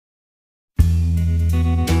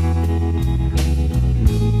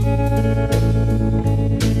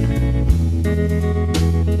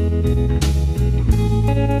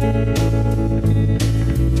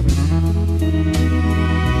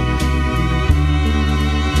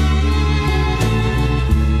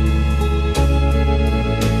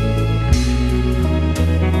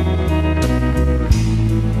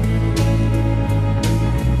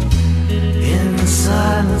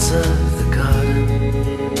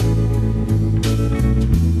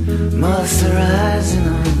Lost horizon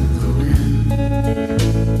on the wind,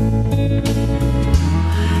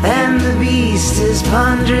 and the beast is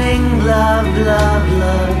pondering love, love,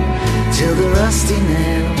 love, till the rusty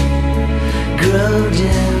nail grow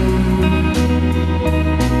dim.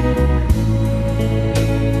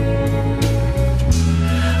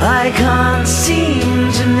 I can't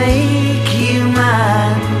seem to make you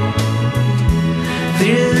mine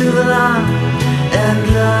through the long and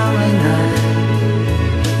lonely night,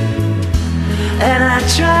 and I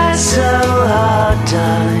try so hard,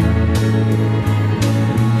 darling.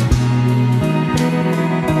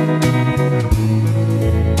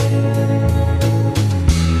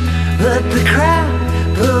 But the crowd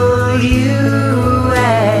pull you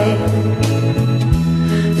away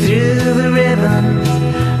through the ribbons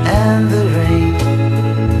and the rain,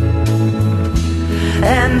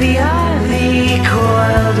 and the ivy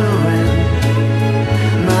coiled around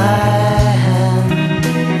my hand.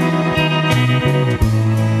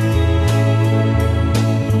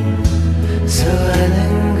 So I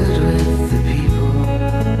lingered with the people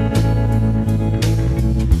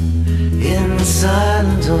in the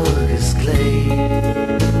silent August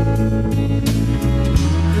glade,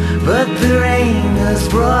 but the rain has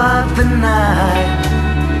brought the night,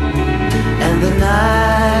 and the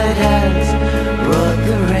night has brought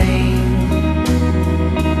the rain.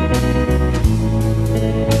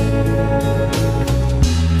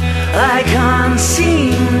 I can't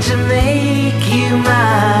seem to make you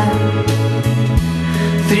mine